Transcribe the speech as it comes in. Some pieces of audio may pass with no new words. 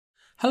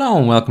Hello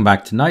and welcome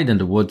back to Night in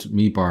the Woods with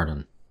me,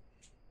 Bardon.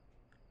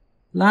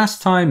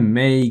 Last time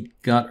May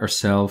got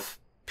herself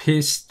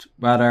pissed,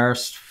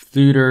 bad-arsed,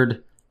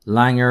 flootered,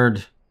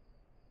 langered,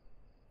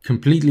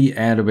 completely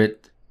out of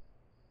it.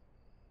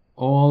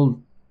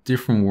 All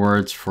different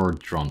words for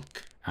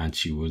drunk, and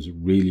she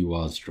really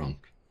was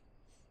drunk.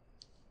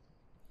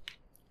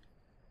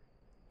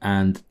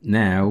 And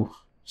now,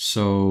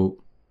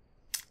 so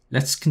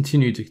let's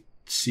continue to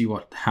see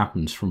what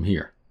happens from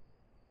here.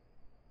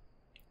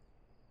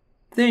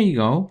 There you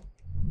go.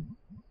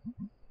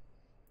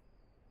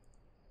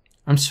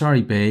 I'm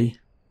sorry, Bay.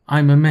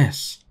 I'm a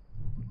mess.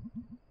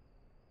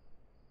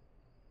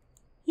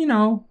 You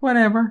know,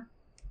 whatever.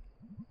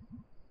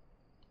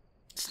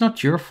 It's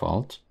not your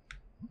fault.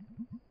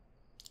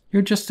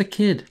 You're just a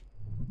kid.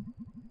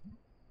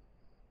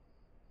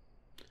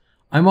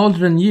 I'm older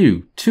than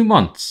you. 2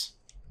 months.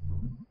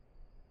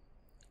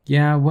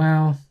 Yeah,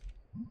 well,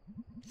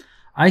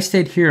 I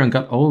stayed here and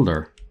got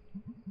older.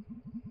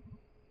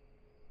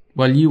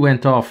 While you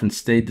went off and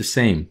stayed the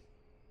same.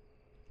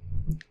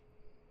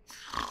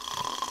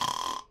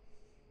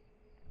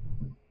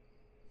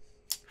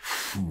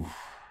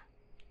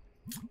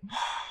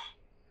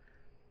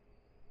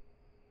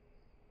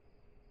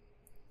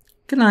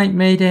 Good night,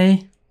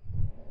 Mayday.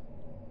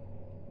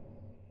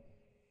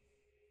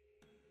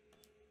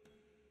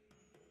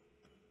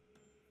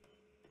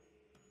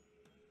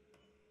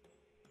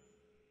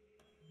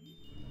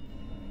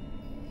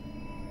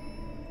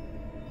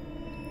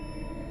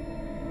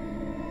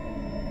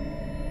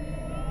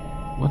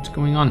 What's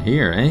going on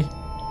here, eh?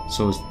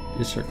 So is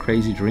this her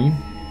crazy dream?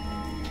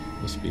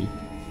 Must be.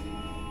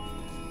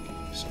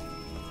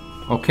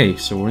 Okay,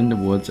 so we're in the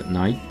woods at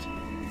night.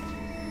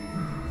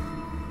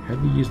 How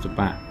do we use the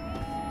bat?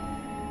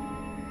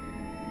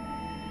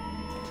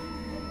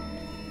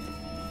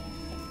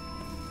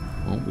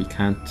 Oh, we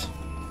can't.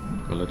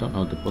 Well, I don't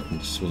know the button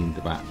to swing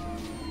the bat.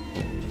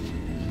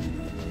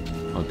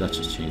 Oh, that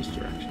just changed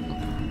direction.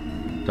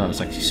 Okay. That was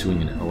actually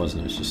swinging it, or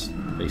wasn't it? It was just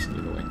facing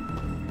the other way.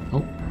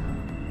 Oh.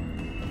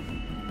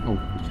 Oh,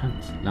 we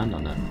can't land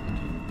on that.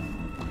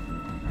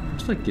 Okay.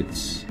 Looks like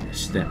it's a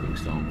stepping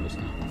stone,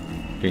 isn't it?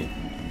 Okay,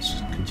 let's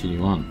just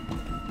continue on.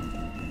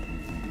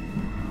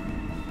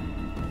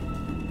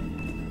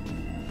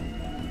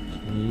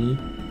 Okay.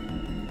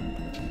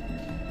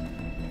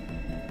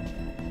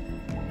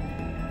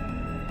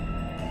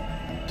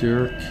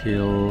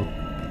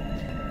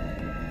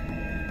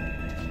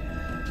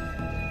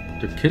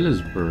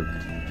 Killisburg.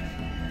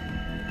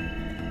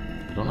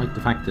 I don't like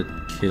the fact that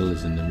kill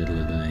is in the middle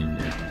of the name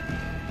there.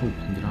 Oh, we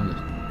can get on it.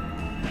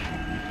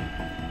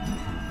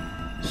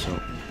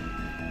 So,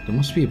 there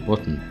must be a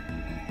button.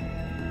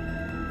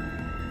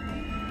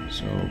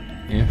 So,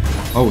 F.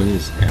 Oh, it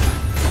is F.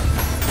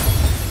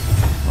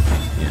 Okay,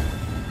 yeah.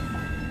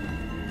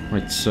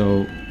 Right,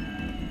 so,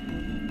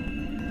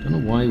 don't know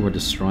why we're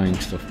destroying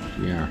stuff, but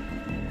we are.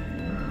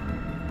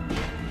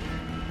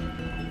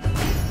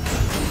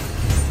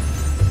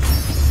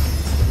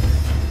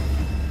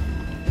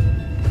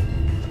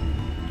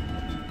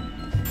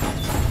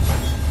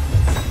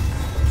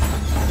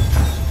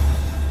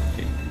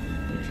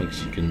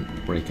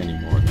 Break any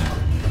more now.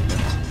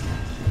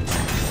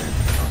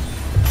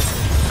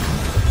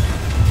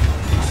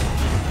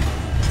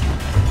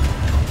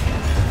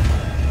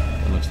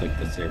 It looks like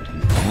that's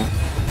everything.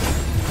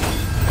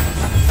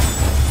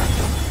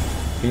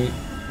 Okay,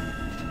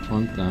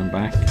 front, down,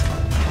 back.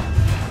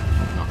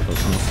 Oh, not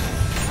close enough.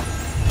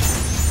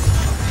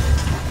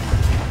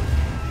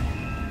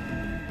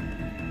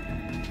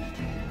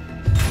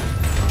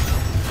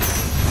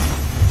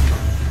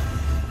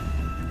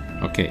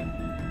 Okay.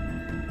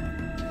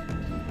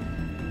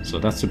 So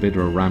that's a bit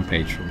of a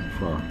rampage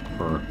for.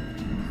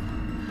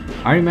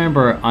 I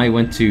remember I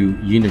went to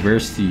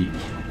university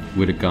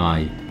with a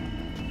guy,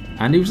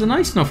 and he was a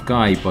nice enough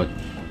guy, but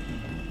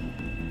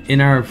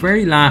in our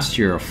very last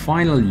year, our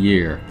final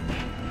year,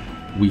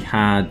 we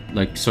had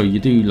like, so you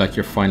do like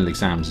your final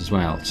exams as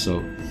well.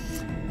 So,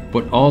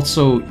 but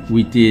also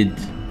we did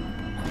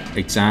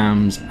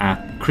exams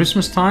at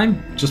Christmas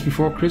time, just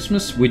before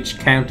Christmas, which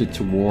counted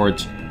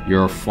towards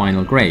your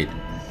final grade.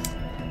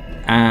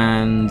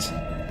 And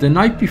the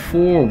night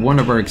before one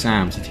of our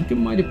exams, I think it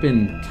might have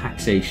been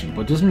taxation,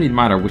 but it doesn't really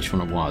matter which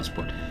one it was,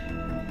 but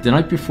the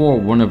night before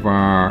one of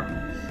our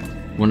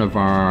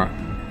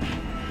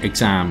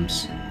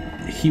exams,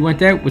 he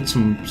went out with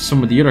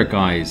some of the other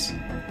guys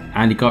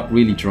and he got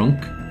really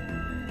drunk,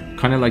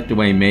 kind of like the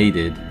way May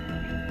did,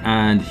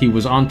 and he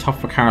was on top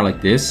of a car like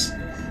this,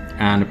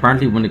 and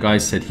apparently one of the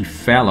guys said he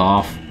fell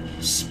off,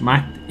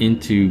 smacked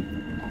into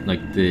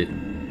like the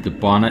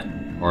bonnet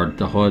or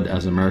the hood,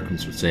 as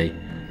Americans would say,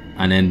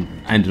 and then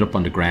ended up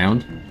on the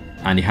ground,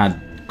 and he had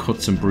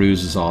cuts and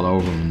bruises all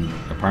over him,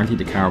 and apparently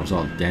the car was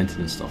all dented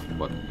and stuff.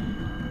 But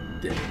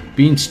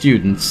being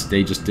students,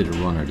 they just did a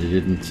runner. They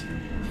didn't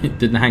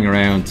hang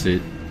around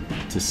to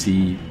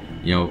see,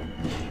 you know,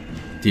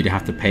 did you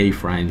have to pay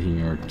for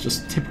anything, or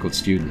just typical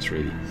students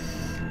really.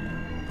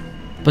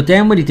 But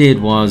then what he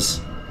did was,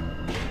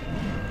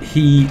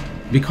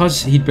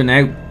 because he'd been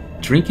out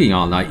drinking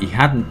all night. He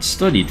hadn't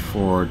studied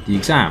for the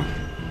exam.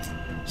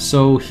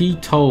 So he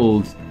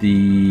told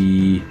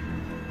the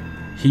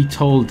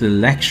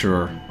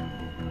lecturer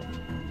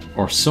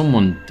or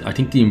someone, I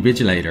think the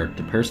invigilator,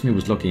 the person who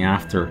was looking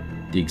after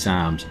the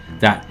exams,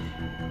 that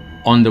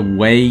on the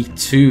way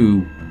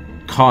to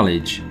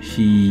college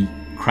he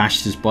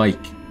crashed his bike,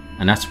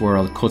 and that's where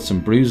all the cuts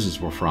and bruises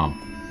were from.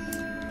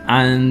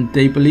 And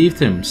they believed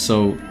him.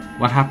 So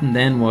what happened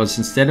then was,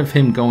 instead of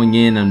him going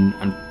in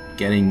and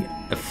getting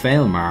a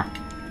fail mark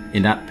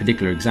in that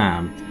particular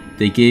exam,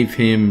 they gave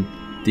him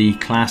the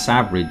class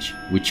average,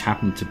 which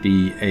happened to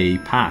be a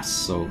pass.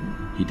 So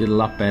he did a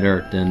lot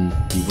better than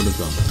he would have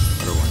done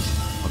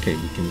otherwise. Okay,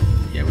 we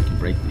can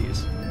break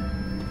these.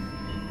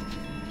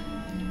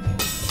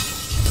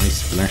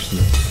 Nice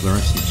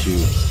fluorescent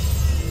tube.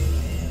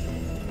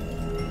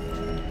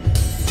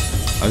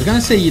 I was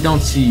gonna say you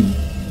don't see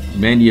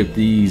many of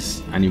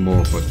these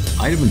anymore, but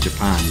I live in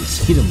Japan, you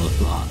see them a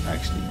lot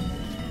actually.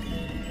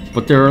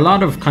 But there are a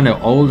lot of kind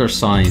of older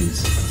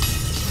signs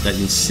that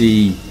you'll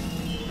see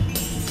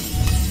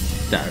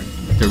that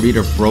they're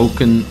either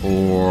broken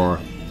or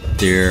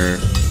they're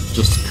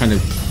just kind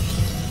of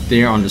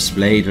there on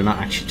display, they're not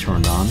actually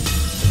turned on.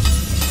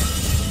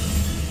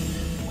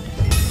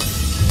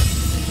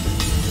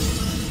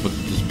 But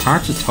there's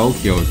parts of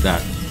Tokyo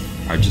that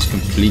are just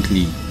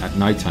completely, at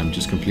nighttime,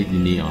 just completely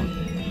neon.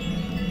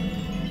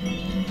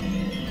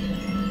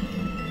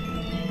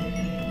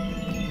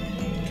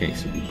 Okay,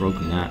 so we've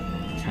broken that.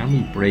 Can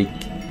we break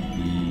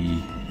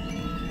the...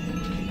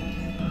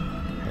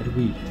 How do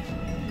we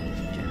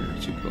get her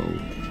to go?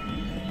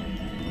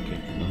 Okay,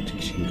 I don't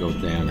think she can go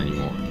down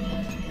anymore.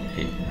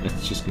 Okay,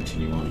 let's just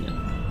continue on then.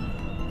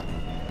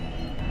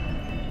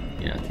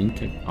 Yeah, I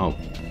think... oh.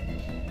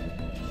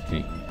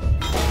 Okay.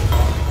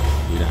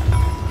 Do that.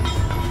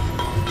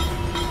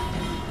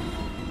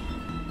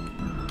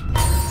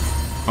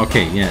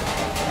 Okay, yeah.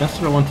 That's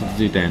what I wanted to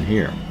do down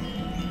here.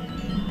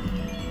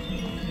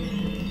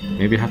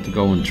 Maybe I have to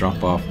go and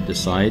drop off the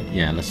side.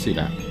 Yeah, let's do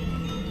that.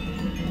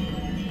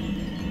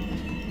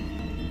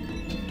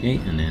 Okay,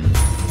 and then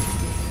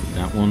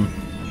that one.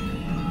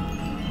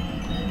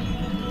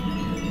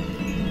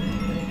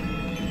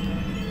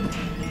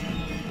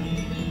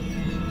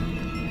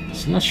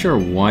 So I'm not sure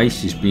why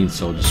she's being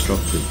so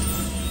destructive,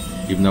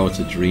 even though it's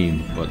a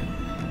dream, but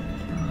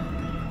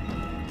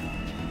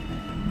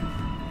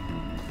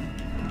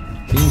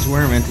things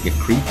were meant to get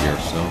creepier,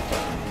 so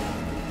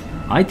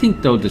I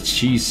think though that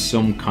she's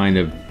some kind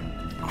of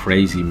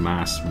crazy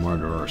mass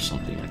murderer or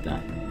something like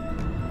that.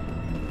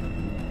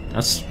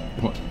 That's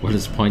what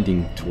it's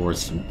pointing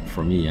towards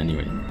for me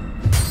anyway.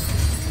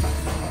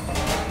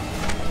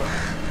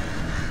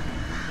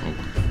 Oh.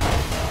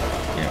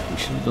 Yeah, we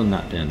should have done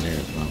that down there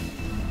as well.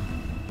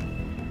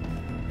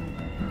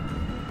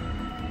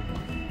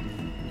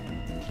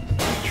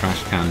 A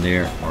trash can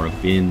there, or a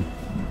bin,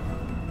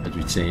 as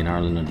we'd say in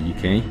Ireland or the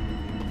UK.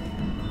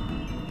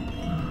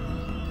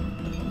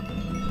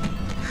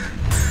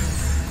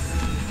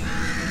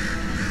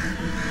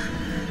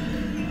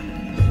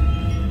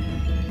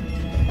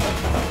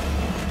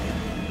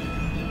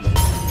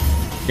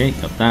 Okay,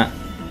 got that.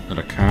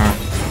 Another car.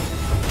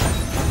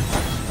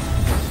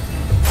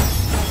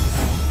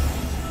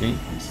 Okay,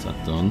 that's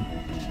that done.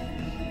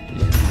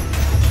 Okay.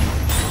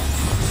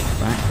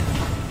 Back.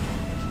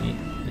 Okay,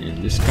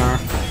 in this car.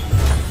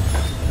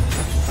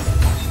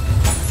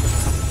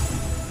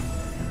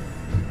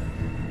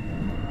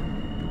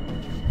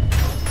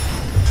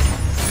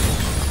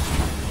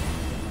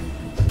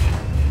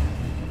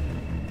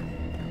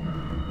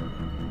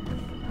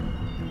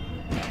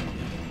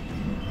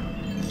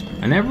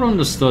 I never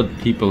understood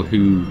people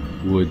who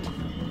would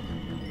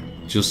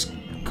just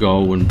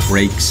go and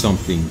break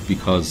something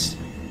because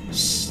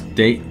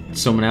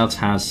someone else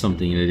has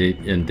something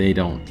and they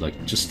don't,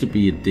 like, just to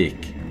be a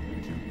dick.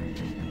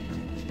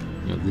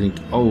 You know, they think,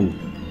 oh,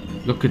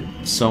 look at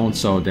so and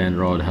so down the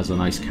road has a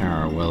nice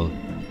car. Well,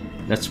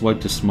 let's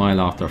wipe the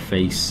smile off their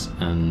face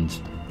and,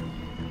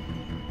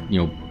 you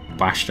know,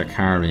 bash their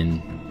car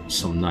in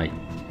some night.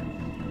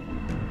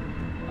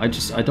 I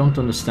don't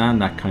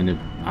understand that kind of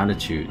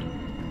attitude.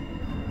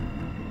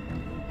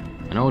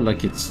 I know,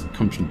 like, it's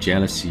comes from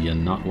jealousy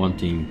and not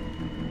wanting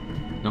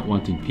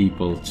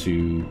people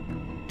to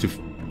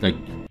like,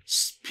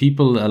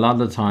 people a lot of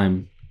the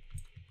time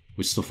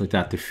with stuff like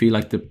that, they feel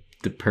like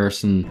the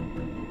person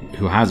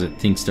who has it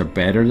thinks they're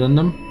better than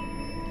them,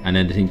 and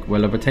then they think,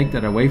 well, if I take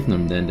that away from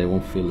them, then they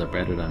won't feel they're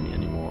better than me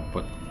anymore.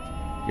 But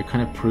you're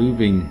kind of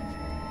proving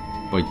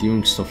by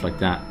doing stuff like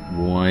that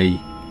why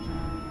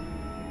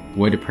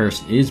the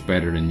person is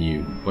better than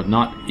you, but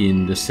not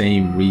in the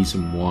same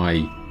reason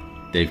why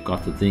they've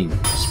got the thing,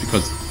 just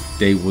because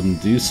they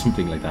wouldn't do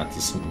something like that to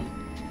someone.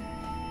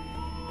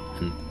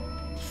 And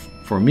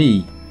for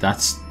me, that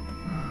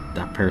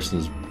person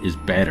is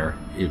better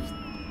if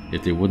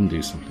they wouldn't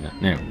do something like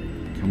that. Now,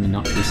 can we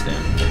knock this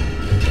down?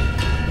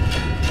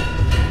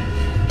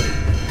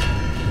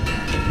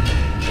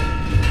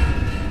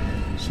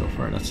 So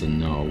far, that's a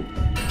no.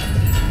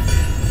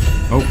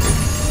 Oh,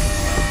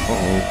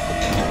 uh-oh,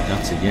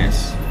 that's a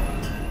yes.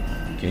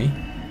 Okay.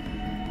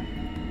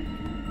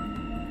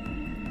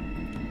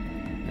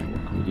 Now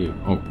what can we do?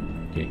 Oh,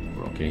 okay,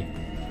 we're okay.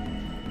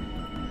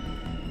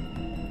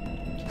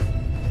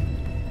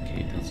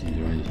 Okay, that doesn't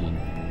do anything.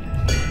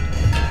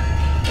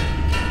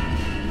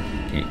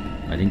 Okay,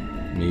 I think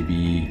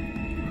maybe...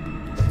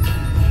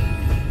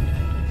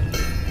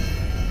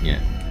 Yeah.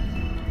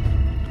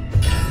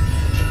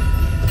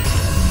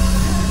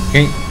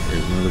 Okay,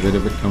 there's another bit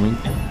of it coming.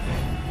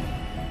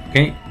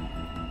 Okay.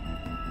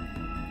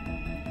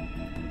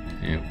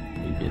 Now,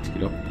 maybe let's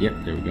get up. Yep,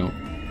 there we go.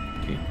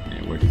 Okay,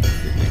 now where do we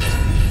get next?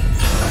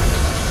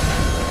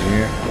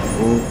 There.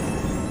 Oh.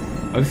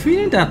 I have a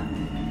feeling that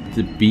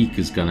the beak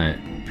is gonna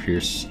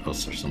pierce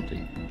us or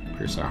something.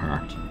 Pierce our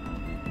heart.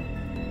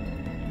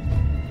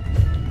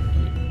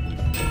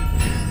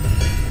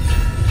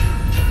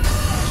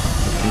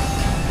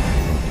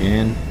 Okay.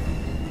 Again.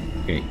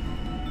 Okay.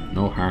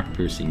 No heart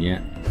piercing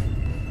yet.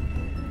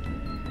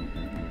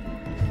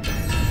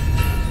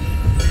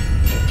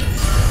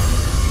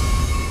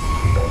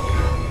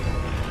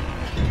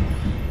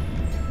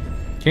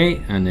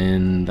 Okay, and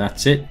then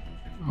that's it.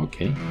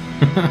 Okay.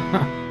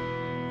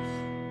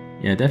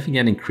 Yeah, definitely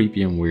getting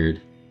creepy and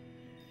weird.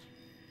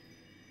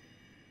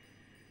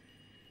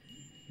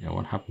 Yeah,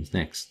 what happens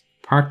next?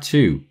 Part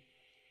 2.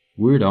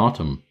 Weird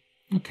Autumn.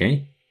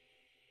 Okay.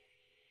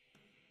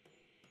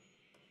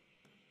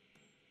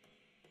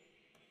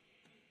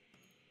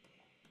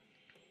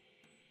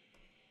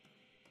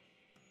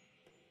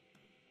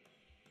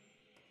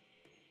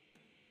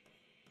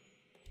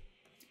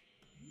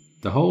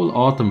 The whole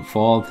autumn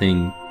fall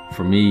thing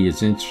for me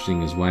is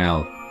interesting as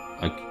well.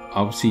 Like,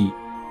 obviously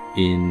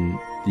in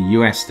the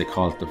US they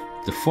call it the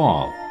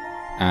fall,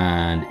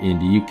 and in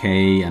the UK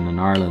and in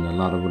Ireland and a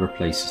lot of other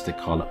places they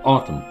call it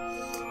autumn.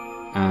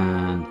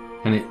 And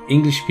kind of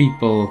English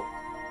people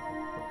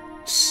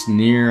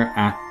sneer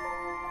at,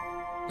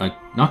 like,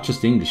 not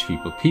just English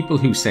people, people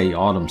who say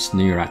autumn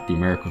sneer at the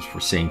Americans for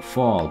saying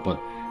fall, but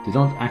they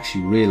don't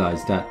actually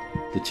realize that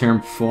the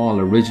term fall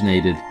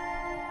originated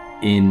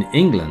in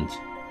England.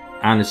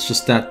 And it's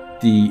just that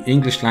the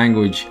English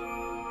language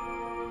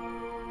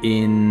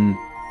in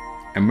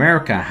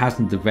America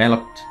hasn't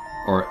developed,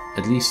 or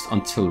at least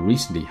until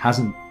recently,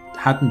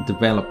 hadn't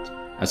developed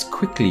as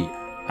quickly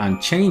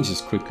and changed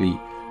as quickly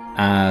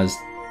as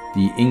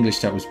the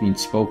English that was being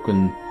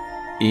spoken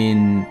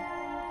in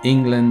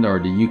England or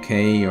the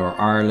UK or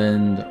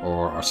Ireland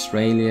or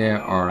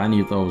Australia or any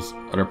of those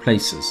other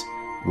places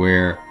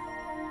where,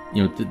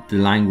 you know, the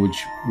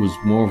language was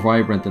more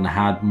vibrant and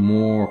had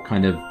more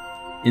kind of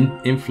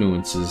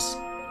influences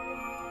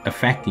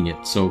affecting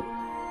it. So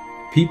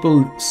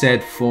people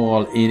said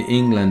fall in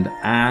England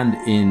and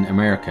in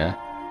America,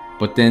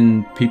 but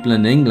then people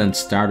in England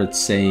started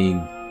saying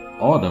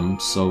autumn,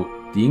 so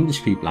the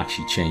English people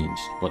actually changed.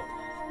 But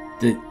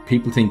the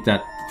people think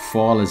that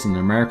fall is an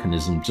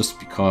Americanism just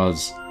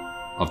because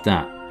of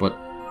that. But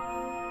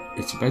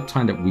it's about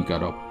time that we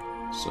got up.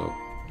 So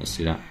let's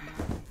do that.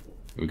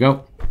 Here we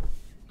go.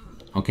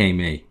 Okay,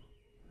 May.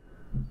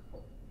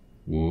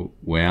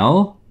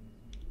 Well,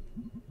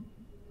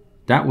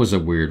 that was a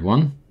weird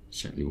one. It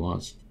certainly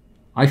was.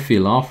 I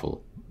feel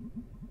awful.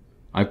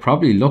 I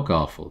probably look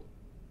awful.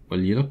 Well,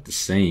 you look the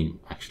same,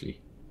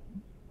 actually.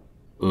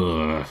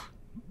 Ugh.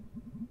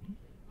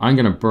 I'm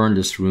gonna burn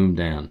this room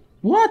down.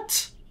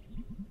 What?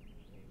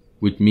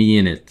 With me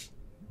in it.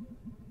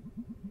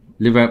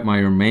 Live out my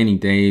remaining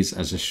days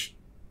as a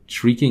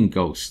shrieking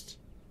ghost.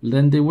 Well,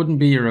 then they wouldn't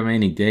be your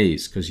remaining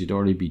days, because you'd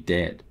already be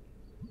dead.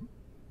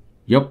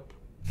 Yup.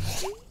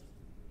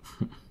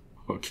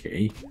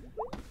 Okay.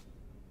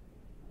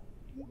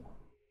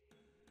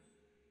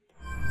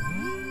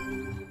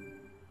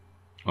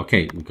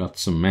 Okay, we got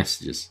some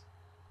messages.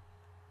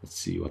 Let's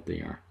see what they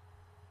are.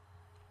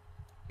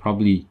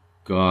 Probably,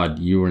 God,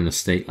 you were in a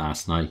state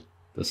last night.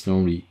 That's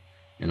normally,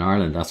 in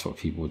Ireland, that's what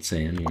people would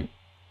say anyway.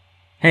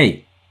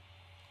 Hey.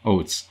 Oh,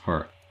 it's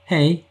her.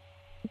 Hey.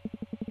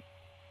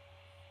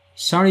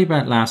 Sorry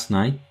about last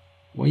night.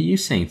 Why are you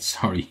saying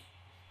sorry?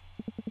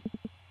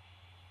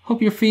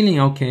 Hope you're feeling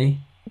okay.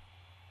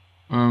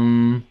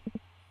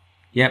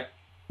 Yep.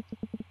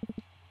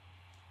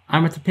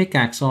 I'm at the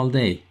pickaxe all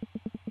day.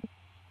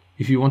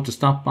 If you want to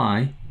stop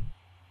by.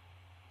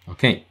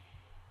 Okay.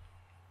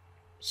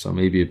 So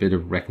maybe a bit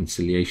of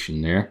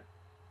reconciliation there.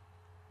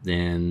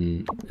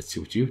 Then let's see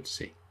what you have to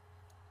say.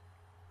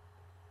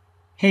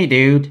 Hey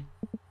dude.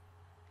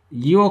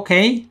 You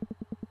okay?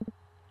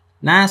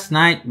 Last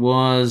night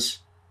was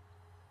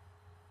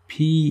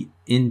pretty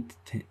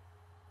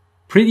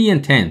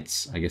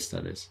intense, I guess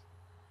that is.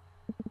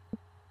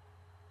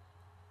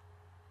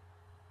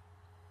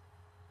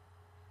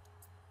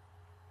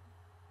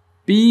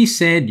 B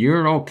said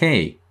you're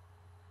okay.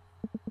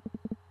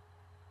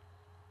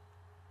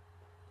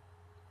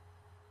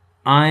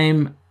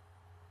 I'm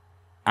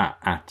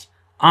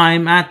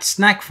at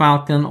Snack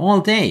Falcon all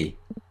day.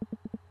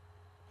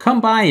 Come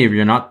by if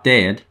you're not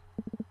dead.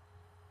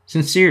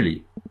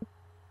 Sincerely,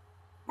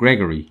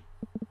 Gregory.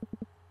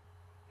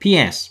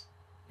 P.S.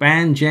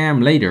 Band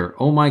jam later.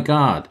 Oh my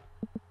god.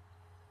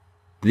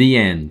 The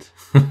end.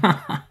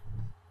 I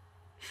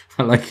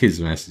like his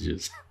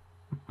messages.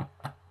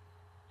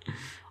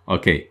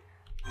 Okay,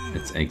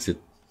 let's exit.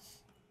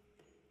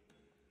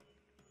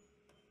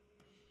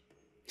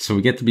 So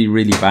we get to be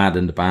really bad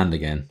in the band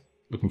again.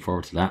 Looking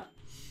forward to that.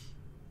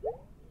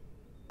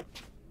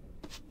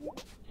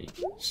 Okay,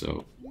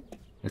 so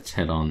let's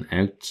head on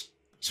out.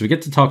 So we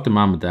get to talk to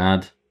mom and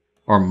dad,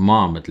 or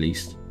mom at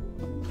least.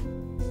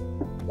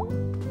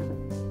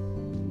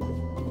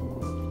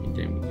 Okay,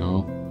 there we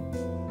go.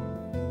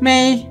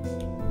 May.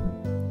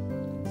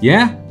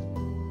 Yeah?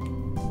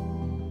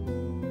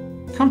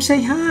 Come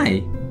say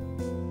hi.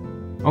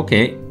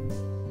 Okay.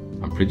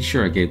 I'm pretty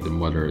sure I gave the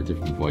mother a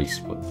different voice,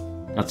 but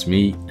that's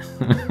me.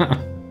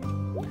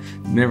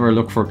 Never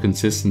look for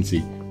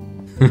consistency.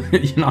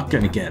 You're not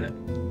gonna get it.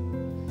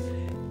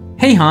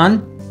 Hey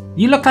hon,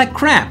 you look like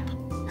crap.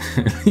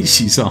 At least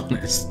she's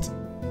honest.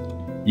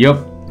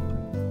 Yup.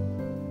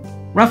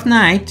 Rough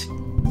night.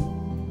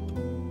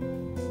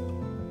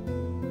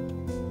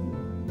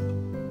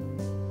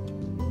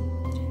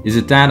 Is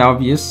it that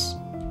obvious?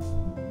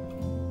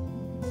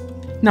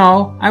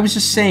 No, I was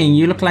just saying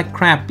you look like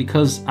crap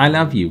because I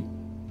love you.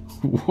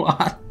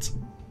 What?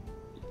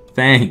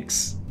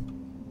 Thanks.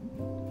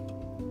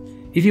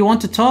 If you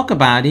want to talk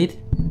about it.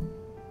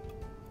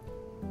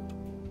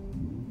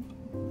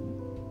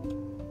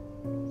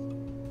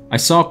 I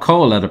saw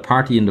Cole at a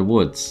party in the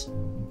woods.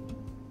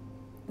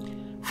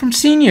 From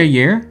senior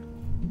year?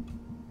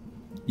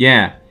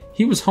 Yeah,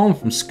 he was home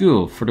from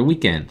school for the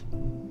weekend.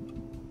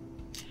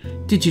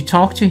 Did you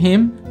talk to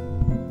him?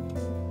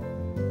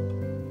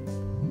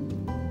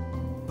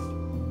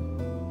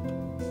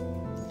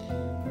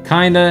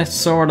 Kinda,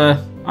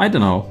 sorta, I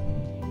don't know.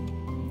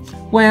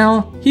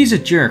 Well, he's a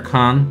jerk,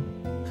 hon.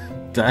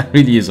 That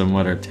really is a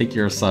mother. Take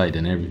your side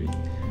and everything.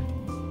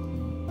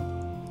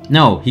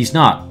 No, he's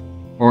not.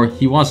 Or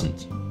he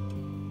wasn't.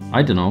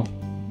 I don't know.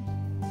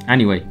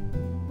 Anyway.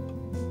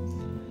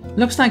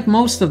 Looks like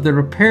most of the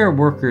repair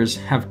workers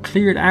have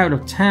cleared out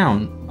of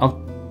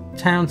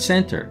town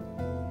center.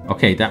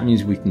 Okay, that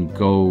means we can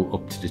go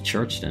up to the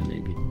church then,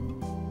 maybe.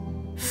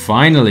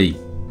 Finally!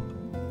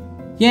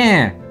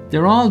 Yeah,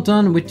 they're all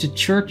done with the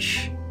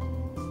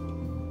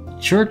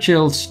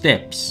Churchill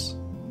steps.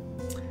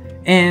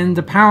 And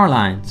the power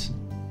lines.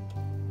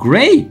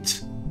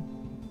 Great!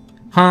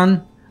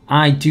 Hon,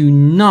 I do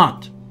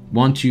not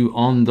want you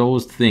on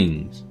those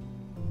things.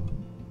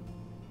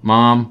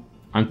 Mom,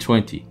 I'm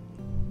 20.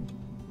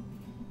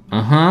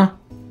 Uh-huh,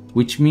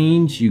 which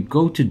means you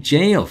go to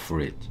jail for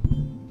it.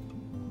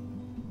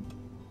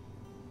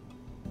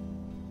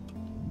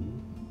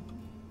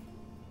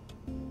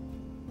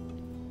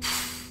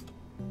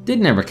 They'd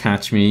never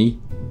catch me.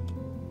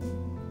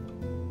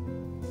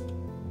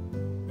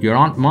 Your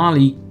Aunt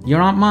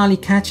Molly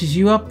catches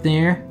you up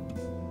there.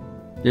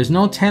 There's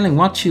no telling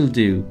what she'll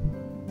do.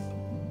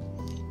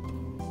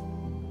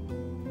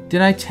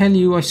 Did I tell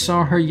you I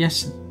saw her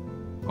yesterday?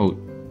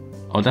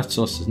 Oh, that's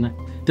us, isn't it?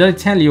 Did I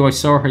tell you I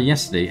saw her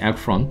yesterday out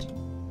front?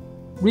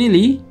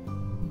 Really?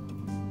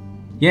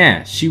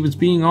 Yeah, she was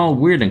being all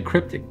weird and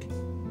cryptic.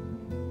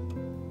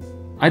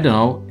 I don't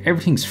know,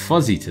 everything's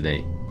fuzzy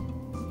today.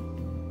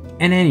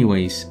 And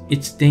anyways,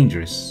 it's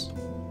dangerous.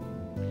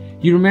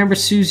 You remember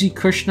Susie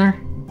Kushner?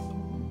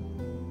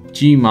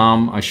 Gee,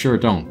 Mom, I sure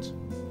don't.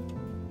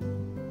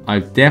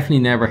 I've definitely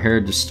never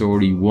heard the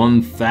story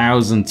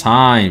 1,000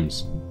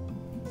 times.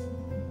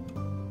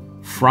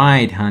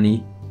 Fried,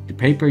 honey. The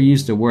paper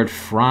used the word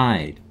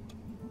fried.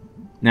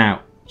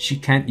 Now, she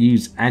can't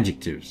use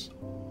adjectives.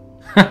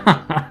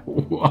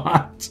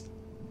 What?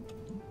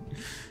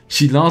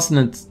 She lost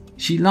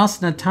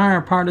an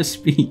entire part of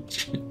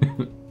speech.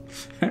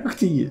 How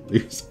do you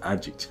use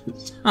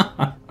adjectives?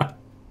 Oh,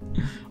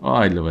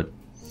 I love it.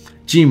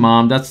 Gee,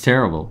 Mom, that's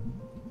terrible.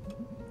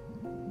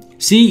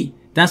 See,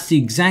 that's the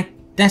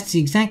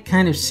exact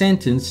kind of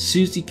sentence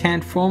Susie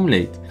can't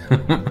formulate.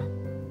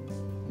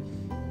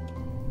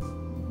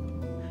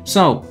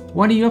 So,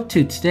 what are you up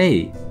to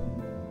today?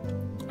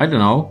 I don't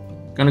know.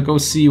 Gonna go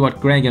see what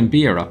Greg and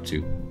B are up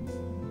to.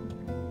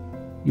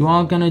 You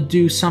all gonna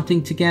do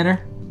something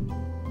together?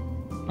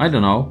 I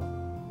don't know.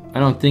 I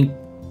don't think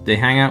they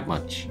hang out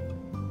much.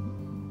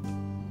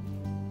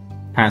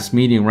 Past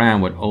meeting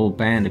around with old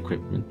band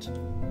equipment.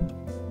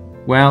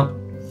 Well,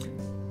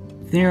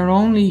 there are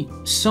only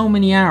so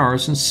many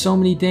hours and so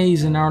many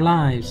days in our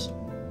lives.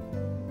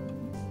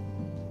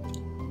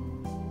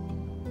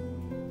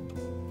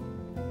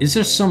 Is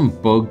there some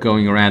bug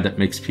going around that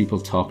makes people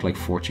talk like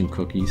fortune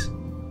cookies?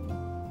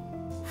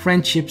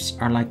 Friendships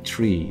are like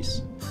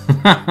trees.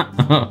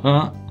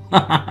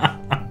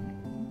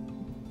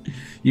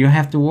 You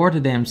have to water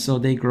them so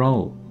they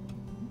grow.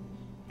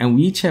 And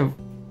we each have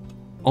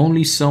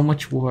only so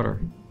much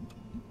water.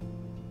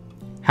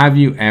 Have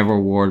you ever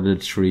watered a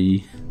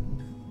tree?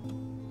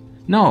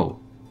 No,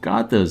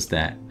 God does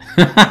that.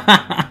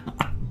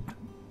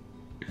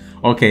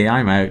 Okay,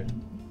 I'm out.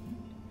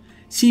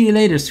 See you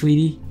later,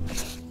 sweetie.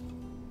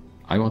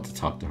 I want to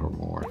talk to her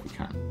more if we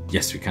can.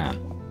 Yes, we can.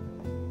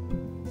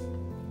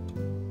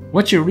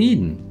 What you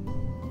reading?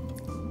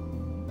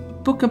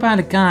 book about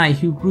a guy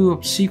who grew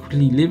up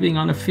secretly living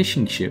on a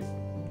fishing ship.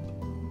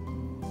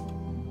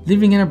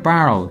 Living in a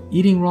barrel,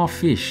 eating raw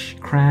fish,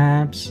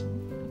 crabs,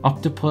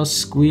 octopus,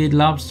 squid,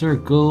 lobster,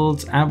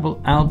 gulls,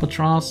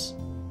 albatross.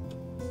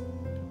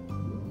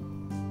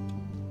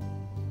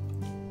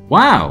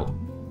 Wow!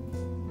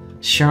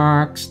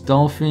 Sharks,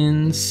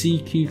 dolphins,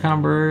 sea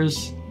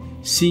cucumbers,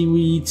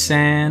 seaweed,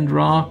 sand,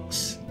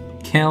 rocks,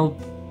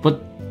 kelp.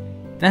 But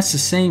that's the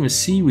same as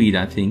seaweed,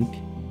 I think.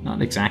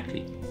 Not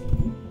exactly.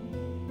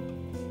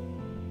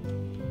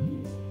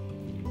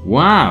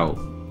 Wow!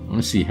 I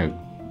want to see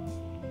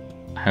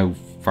how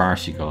far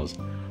she goes.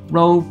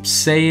 Ropes,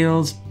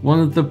 sails, one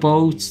of the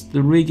boats,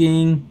 the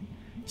rigging,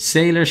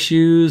 sailor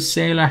shoes,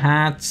 sailor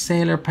hats,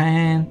 sailor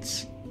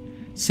pants,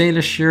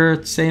 sailor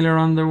shirt, sailor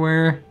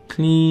underwear,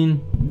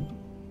 clean.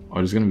 Oh,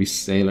 there's gonna be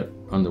sailor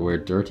underwear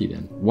dirty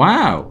then.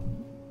 Wow!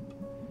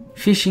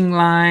 Fishing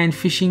line,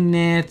 fishing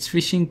nets,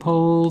 fishing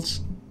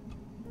poles.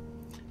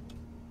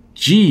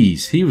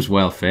 Jeez, he was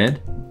well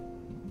fed.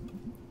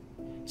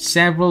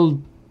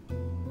 Several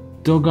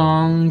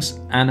dugongs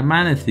and a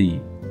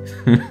manatee.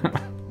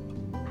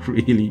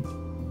 Really?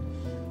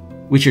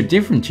 Which are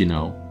different, you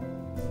know.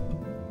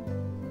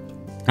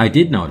 I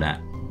did know that.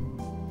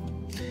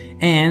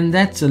 And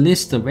that's a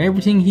list of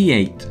everything he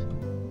ate.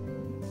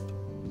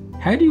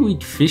 How do you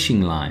eat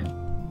fishing line?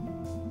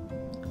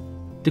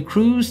 The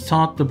crews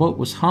thought the boat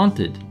was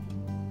haunted.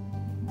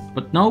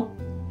 But nope,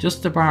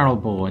 just a barrel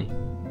boy.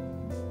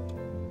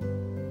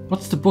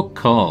 What's the book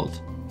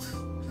called?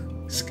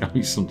 It's gotta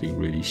be something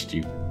really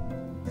stupid.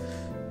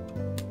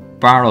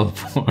 Barrel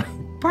boy.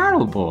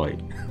 Barrel boy.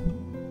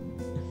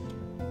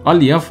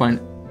 Ollie,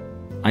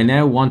 I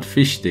now want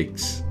fish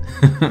sticks.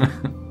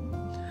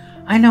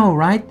 I know,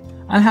 right?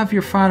 I'll have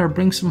your father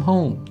bring some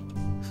home.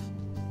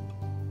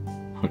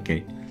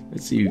 Okay,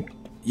 let's see.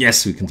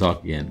 Yes, we can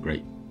talk again.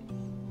 Great.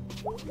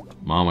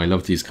 Mom, I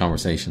love these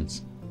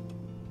conversations.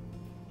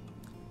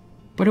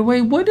 By the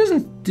way, why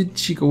did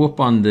she go up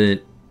on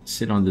the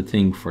sit on the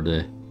thing for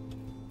the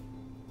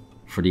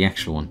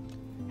actual one?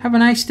 Have a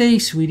nice day,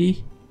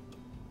 sweetie.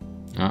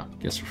 Ah,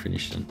 guess we're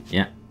finished then.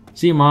 Yeah.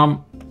 See you,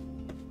 Mom.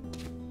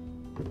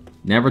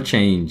 Never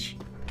change.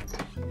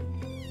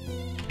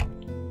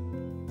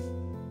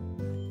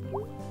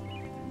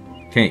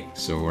 Okay,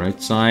 so we're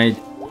outside.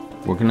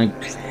 We're gonna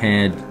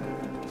head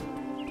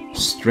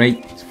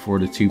straight for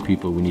the two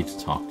people we need to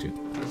talk to.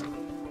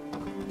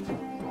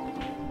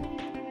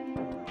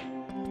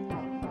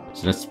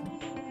 So let's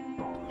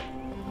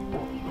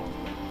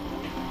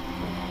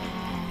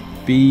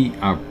be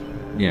our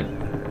yeah.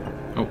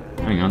 Oh,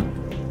 hang on.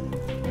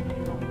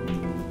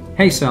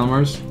 Hey,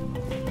 Selmers.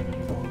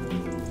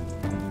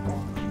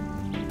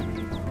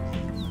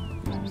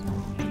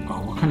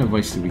 Oh, what kind of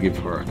voice did we give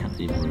her? I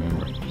can't even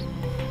remember.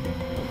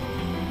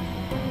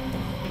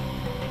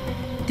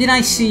 Did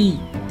I see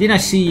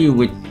you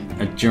with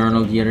a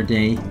journal the other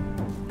day?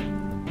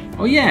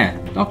 Oh yeah,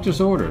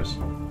 doctor's orders.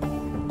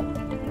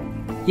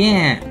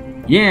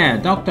 Yeah,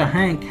 Dr.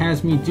 Hank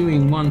has me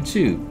doing one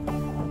too.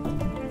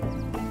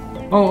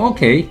 Oh,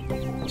 okay.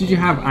 Did you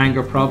have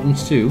anger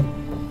problems too?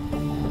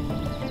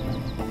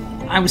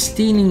 I was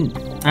stealing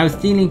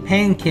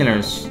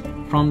painkillers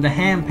from the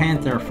Ham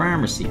Panther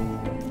pharmacy.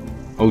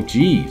 Oh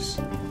jeez.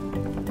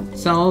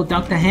 So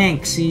Dr.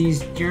 Hank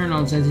sees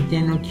journals as a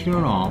general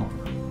cure-all.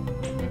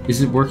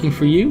 Is it working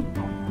for you?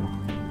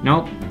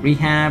 Nope,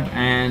 rehab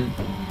and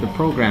the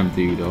program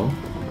do though.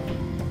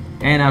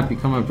 And I've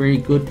become a very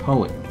good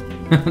poet.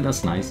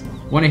 That's nice.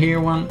 Want to hear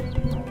one?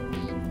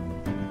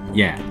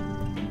 Yeah.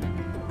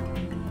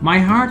 My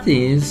heart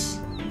is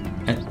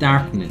a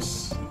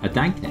dankness.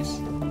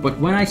 But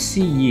when I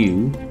see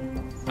you,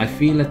 I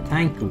feel a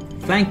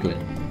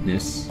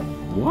thanklessness.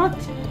 What?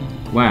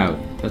 Wow,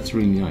 that's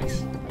really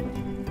nice.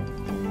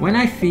 When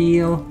I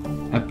feel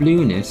a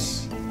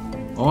blueness,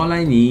 all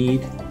I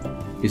need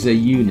is a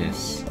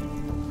you-ness.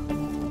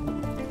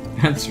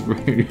 That's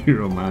very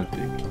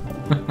romantic.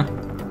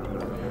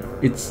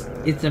 It's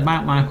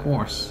about my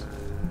horse.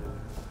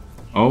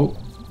 Oh,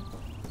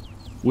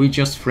 we're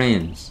just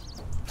friends.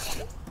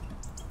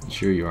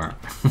 Sure you are.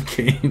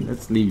 Okay,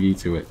 let's leave you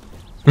to it.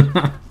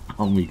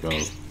 On we go.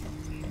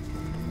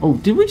 Oh,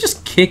 did we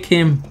just kick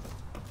him?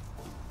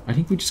 I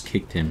think we just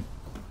kicked him.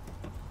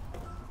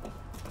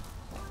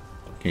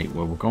 Okay,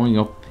 well we're going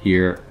up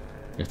here.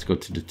 Let's go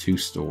to the two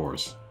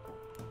stores.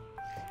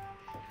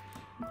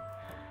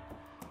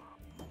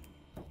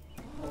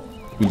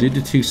 We did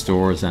the two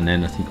stores and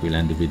then I think we'll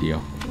end the video.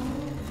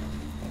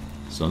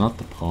 So not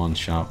the pawn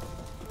shop.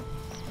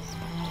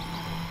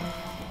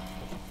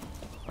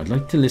 I'd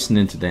like to listen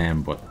into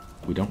them, but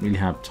we don't really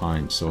have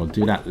time, so I'll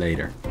do that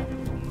later.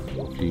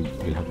 Hopefully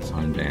we'll have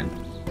time then.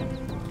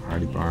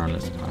 Party bar,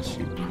 let's pass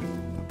you.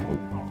 Oh.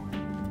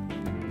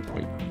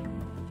 Wait.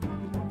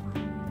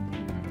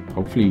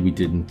 Hopefully we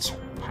didn't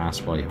pass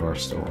by her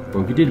store, but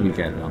if we did, we'll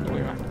get it on the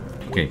way back.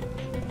 Okay.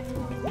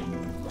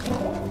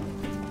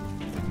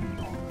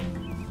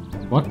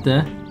 What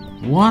the?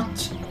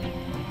 What?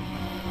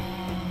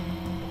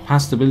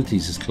 Past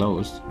abilities is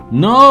closed.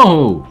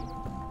 No!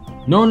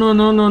 No, no,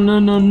 no, no, no,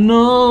 no,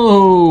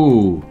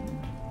 no!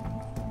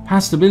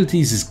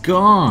 Pastabilities is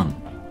gone.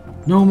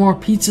 No more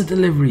pizza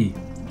delivery.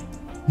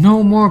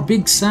 No more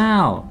Big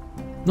Sal.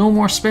 No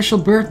more special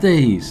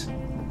birthdays.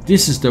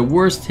 This is the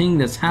worst thing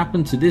that's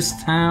happened to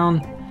this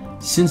town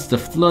since the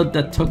flood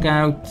that took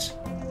out...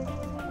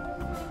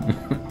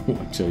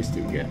 What choice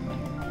do we get?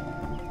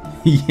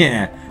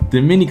 Yeah,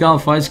 the mini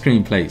golf ice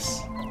cream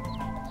place.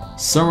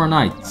 Summer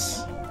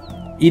nights.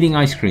 Eating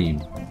ice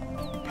cream.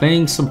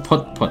 Playing some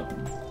putt-putt.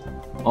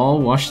 All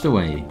washed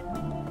away.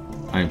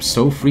 I am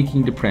so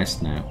freaking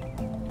depressed now.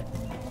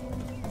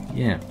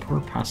 Yeah, poor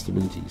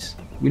pastabilities.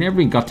 We never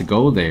even got to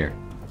go there.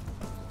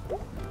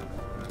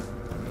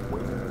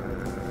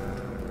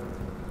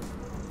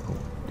 Oh,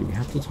 do we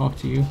have to talk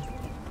to you?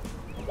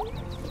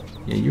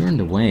 Yeah, you're in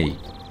the way.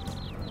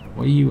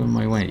 Why are you in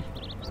my way?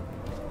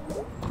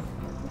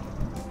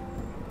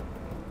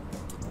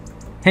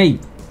 Hey,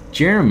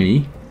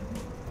 Jeremy.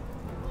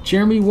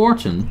 Jeremy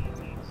Wharton.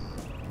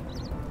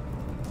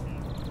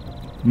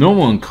 No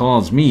one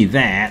calls me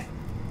that.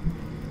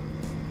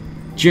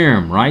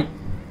 Germ, right?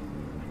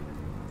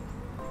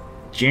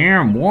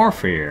 Germ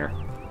warfare.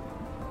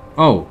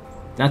 Oh,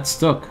 that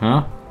stuck,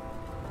 huh?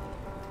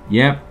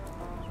 Yep.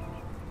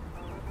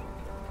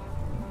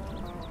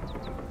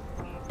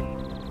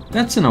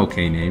 That's an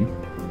okay name.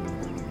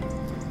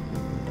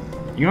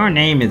 Your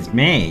name is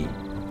May.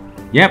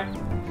 Yep.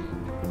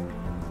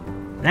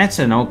 That's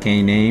an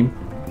okay name.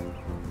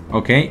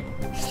 Okay.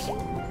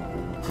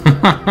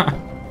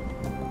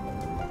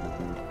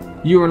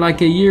 You were like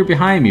a year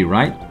behind me,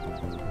 right?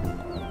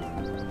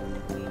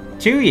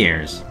 2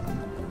 years.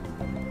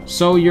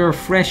 So you're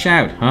fresh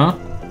out, huh?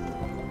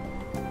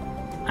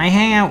 I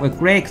hang out with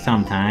Greg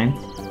sometimes.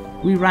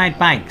 We ride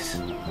bikes.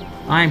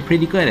 I'm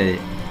pretty good at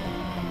it.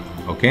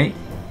 Okay.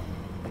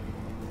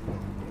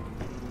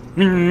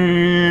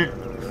 I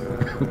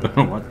don't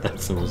know what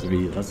that's supposed to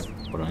be. That's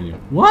what I knew.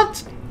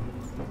 What?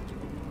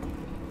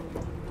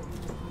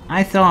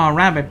 I saw a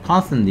rabbit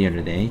possum the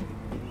other day.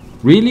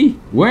 Really?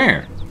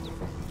 Where?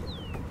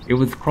 It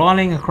was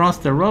crawling across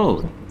the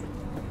road.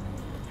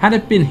 Had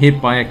it been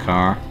hit by a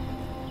car?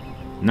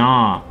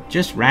 Nah,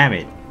 just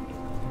rabbit.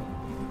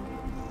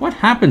 What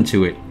happened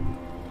to it?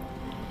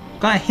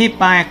 Got hit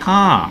by a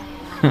car.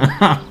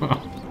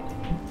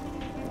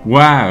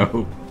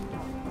 Wow.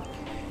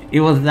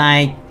 It was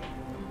like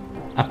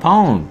a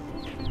poem.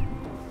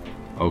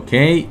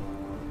 Okay.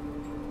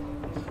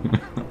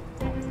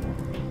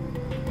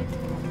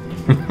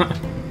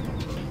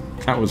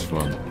 That was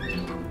fun.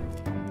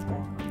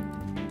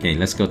 Okay,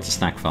 let's go to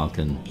Snack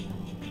Falcon.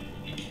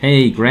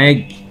 Hey,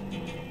 Greg.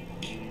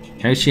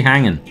 How's she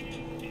hanging?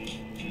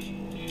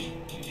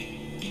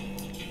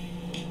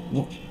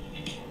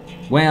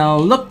 Well,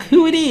 look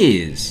who it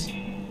is.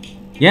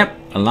 Yep,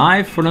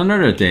 alive for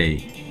another day.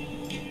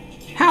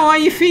 How are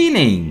you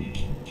feeling?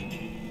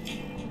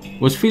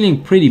 Was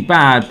feeling pretty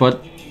bad,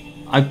 but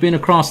I've been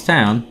across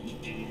town,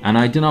 and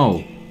I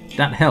dunno,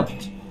 that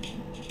helped.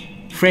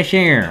 Fresh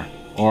air,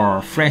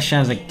 or fresh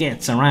as it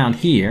gets around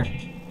here.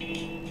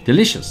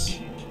 Delicious.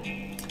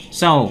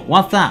 So,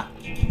 what's up?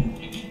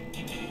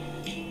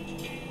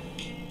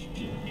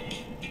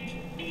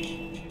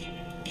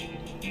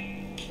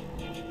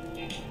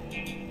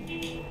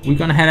 We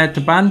gonna head out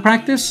to band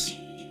practice?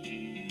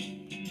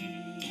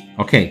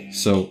 Okay,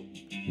 so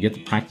we get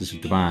to practice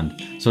with the band.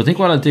 So I think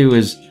what I'll do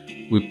is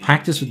we'll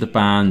practice with the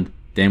band,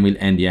 then we'll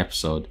end the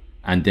episode,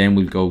 and then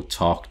we'll go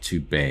talk to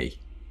Bay.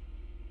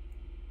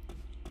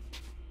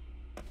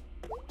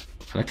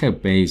 I like how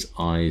Bay's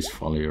eyes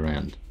follow you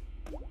around.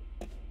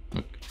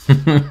 Look.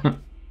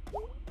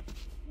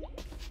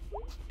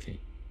 Okay.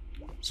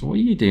 So what are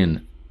you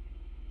doing?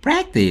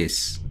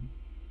 Practice.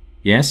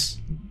 Yes?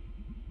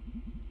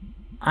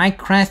 I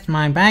crashed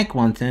my bike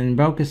once and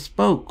broke a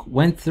spoke.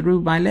 Went through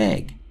my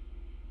leg.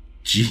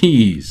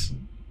 Jeez.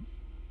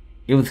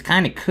 It was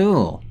kind of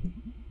cool.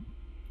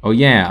 Oh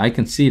yeah, I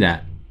can see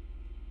that.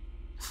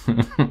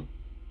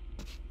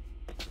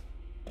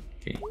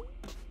 Okay.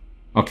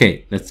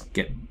 Okay, let's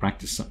get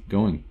practice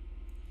going.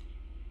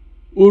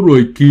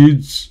 Alright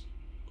kids,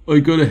 I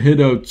gotta head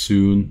out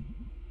soon.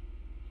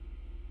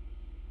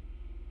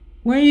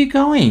 Where are you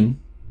going?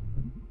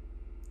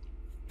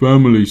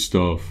 Family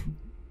stuff.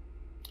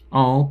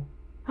 Oh,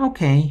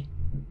 okay.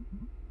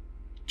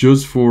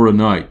 Just for a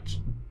night.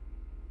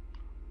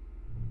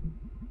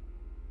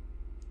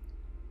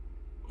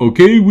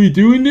 Okay, we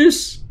doing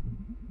this?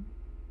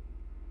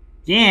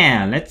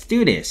 Yeah, let's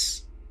do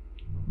this.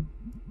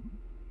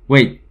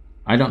 Wait,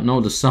 I don't know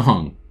the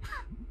song.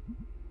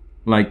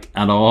 Like,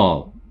 at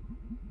all.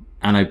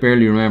 And I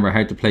barely remember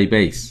how to play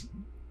bass.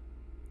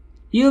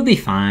 You'll be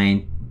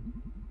fine.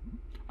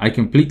 I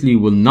completely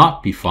will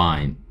not be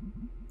fine.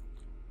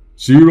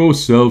 Zero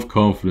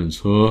self-confidence,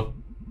 huh?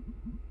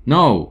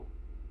 No,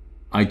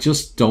 I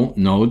just don't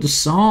know the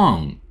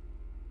song.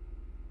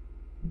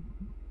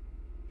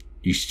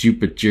 You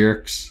stupid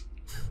jerks.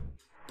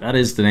 That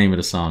is the name of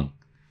the song.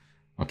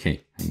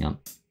 Okay, hang on.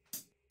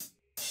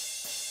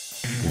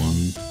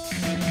 1,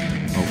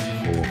 oh,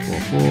 4, 4,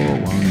 4,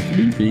 1,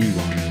 3, 3, 1,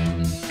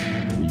 1.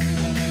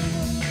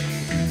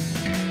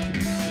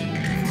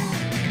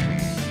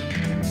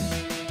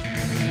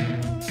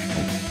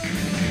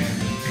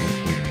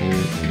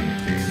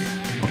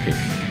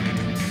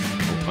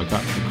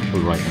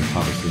 right, I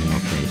thought I was doing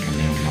okay, and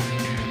now I'm not.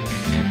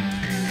 Yeah.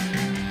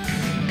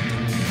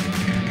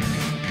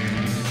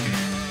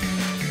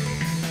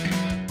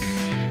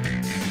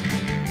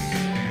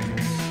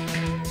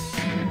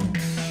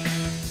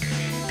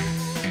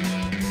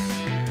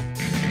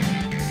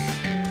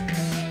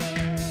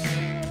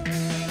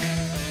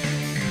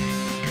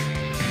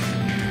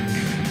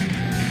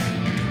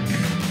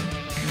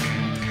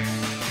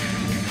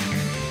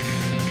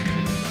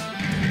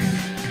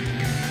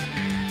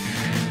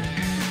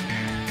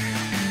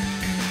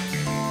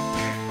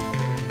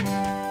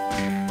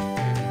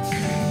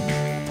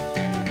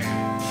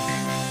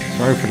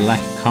 Sorry for the lack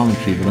of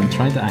commentary, but I'm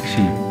trying to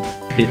actually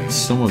hit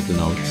some of the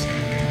notes.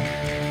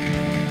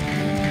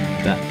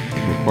 That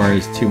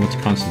requires too much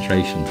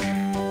concentration.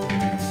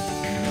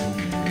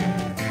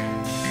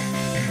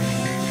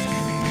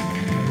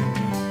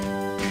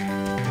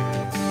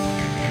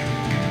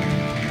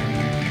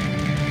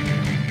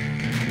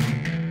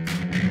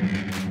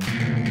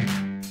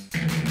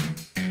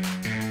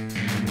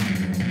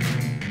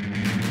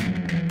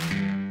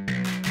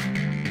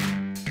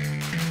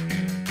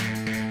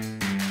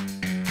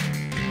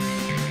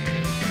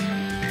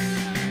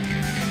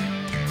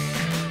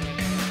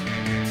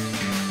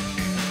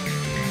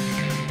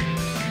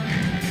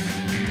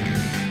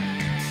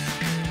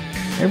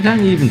 Every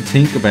time you even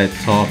think about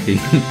talking,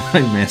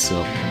 I mess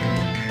up.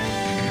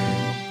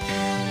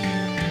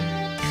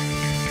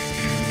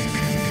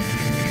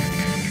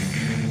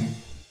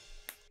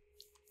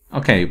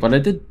 Okay, but I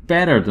did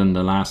better than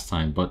the last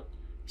time, but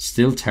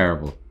still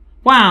terrible.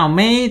 Wow,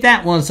 mate,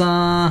 that was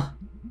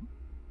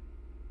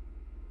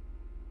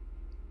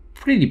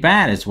pretty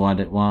bad is what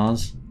it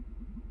was.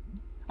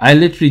 I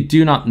literally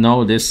do not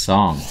know this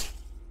song.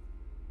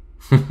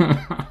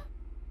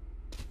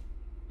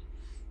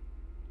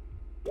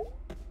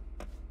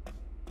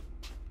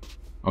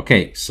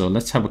 Okay, so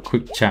let's have a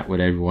quick chat with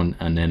everyone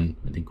and then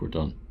I think we're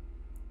done.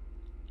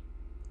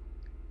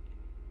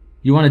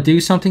 You want to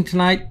do something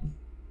tonight?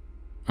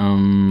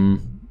 I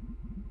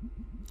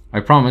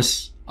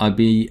promise I'll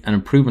be an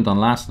improvement on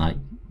last night.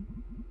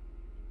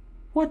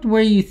 What were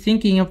you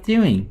thinking of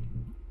doing?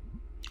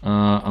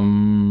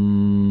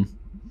 Want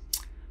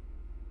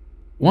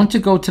to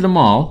go to the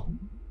mall?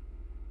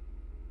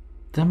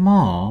 The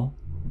mall?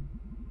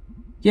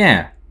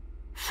 Yeah,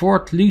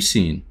 Fort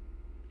Lucien.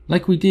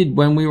 Like we did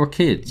when we were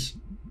kids.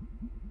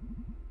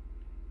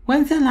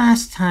 When's the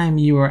last time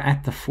you were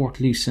at the Fort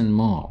Lucien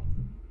Mall?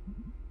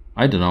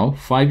 I don't know,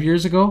 5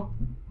 years ago?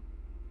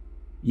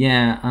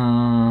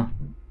 Yeah,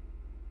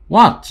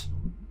 what?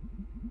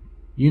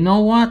 You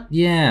know what?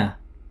 Yeah.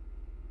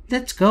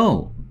 Let's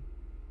go.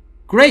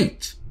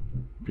 Great.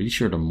 Pretty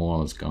sure the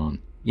mall is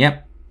gone.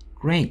 Yep,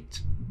 great.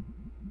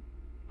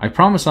 I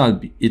promise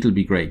it'll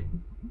be great.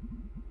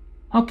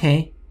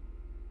 Okay.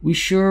 We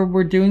sure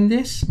we're doing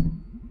this?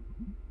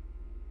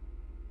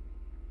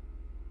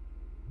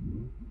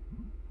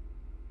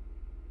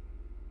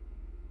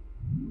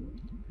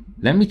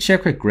 Let me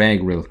check with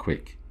Greg real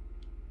quick.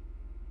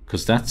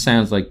 Because that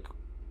sounds like...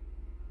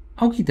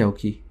 Okie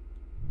dokie.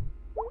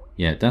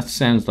 Yeah, that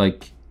sounds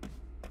like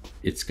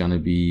it's going to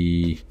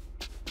be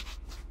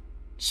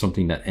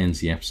something that ends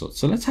the episode.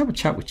 So let's have a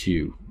chat with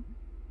you.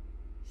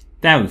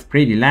 That was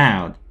pretty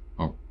loud.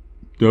 Oh,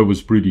 that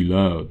was pretty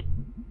loud.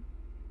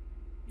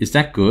 Is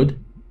that good?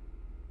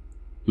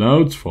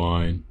 Loud's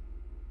fine.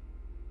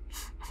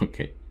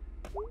 Okay.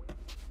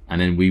 And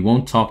then we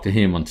won't talk to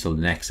him until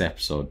the next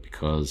episode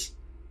because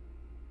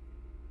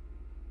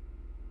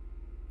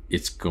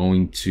it's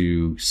going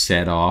to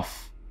set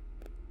off.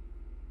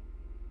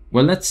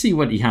 Well, let's see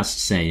what he has to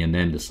say and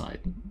then decide.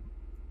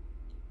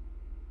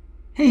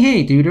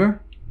 Hey, Duder.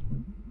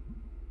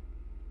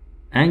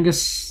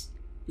 Angus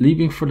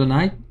leaving for the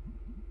night?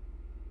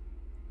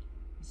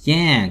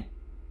 Yeah,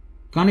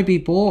 gonna be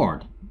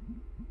bored.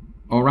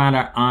 Or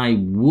rather, I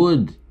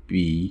would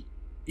be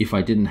if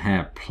I didn't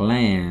have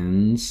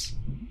plans.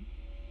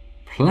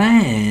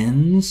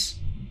 Plans?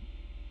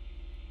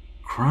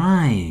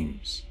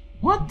 Crimes.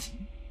 What?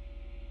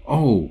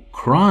 Oh,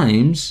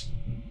 crimes?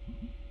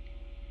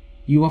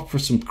 You up for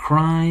some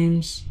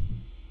crimes?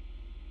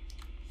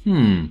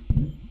 I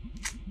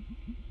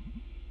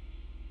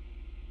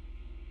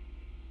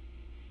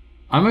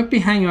might be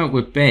hanging out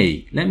with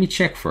Bay. Let me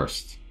check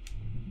first.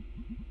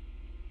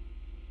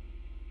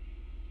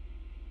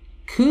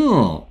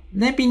 Cool.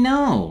 Let me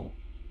know.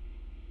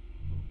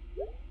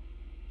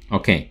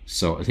 Okay,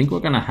 so I think we're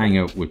going to hang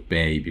out with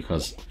Bay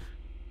because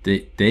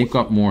they've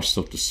got more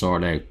stuff to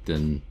sort out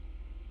than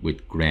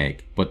with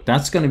Greg. But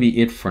that's going to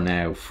be it for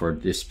now for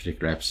this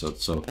particular episode.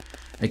 So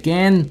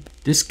again,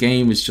 this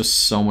game is just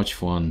so much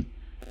fun.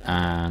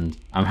 And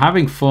I'm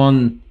having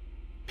fun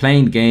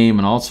playing the game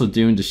and also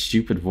doing the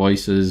stupid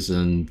voices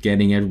and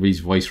getting everybody's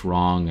voice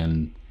wrong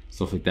and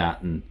stuff like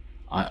that. And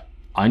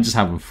I'm just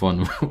having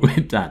fun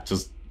with that,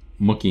 just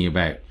mucking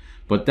about.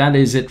 But that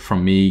is it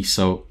from me.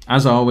 So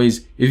as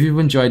always, if you've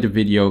enjoyed the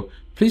video,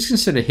 please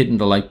consider hitting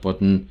the like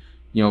button.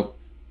 You know,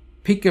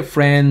 pick a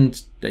friend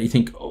that you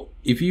think, oh,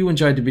 if you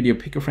enjoyed the video,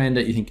 pick a friend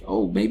that you think,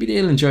 oh, maybe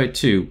they'll enjoy it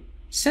too.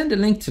 send a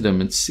link to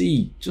them and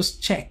see,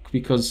 just check,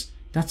 because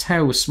that's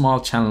how a small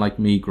channel like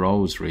me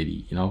grows,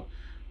 really. You know,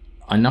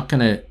 I'm not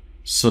gonna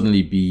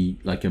suddenly be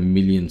like 1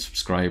 million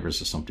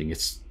subscribers or something.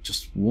 It's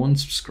just one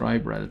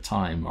subscriber at a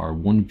time, or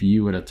one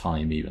view at a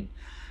time even.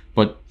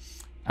 But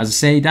as I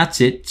say,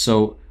 that's it.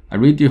 So I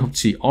really do hope to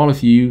see all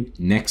of you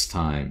next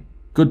time.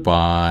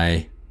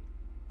 Goodbye.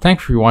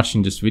 Thanks for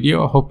watching this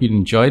video. I hope you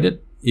enjoyed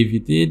it. If you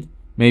did,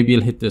 maybe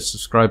you'll hit the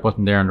subscribe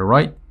button there on the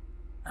right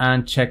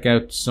and check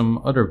out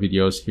some other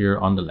videos here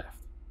on the left.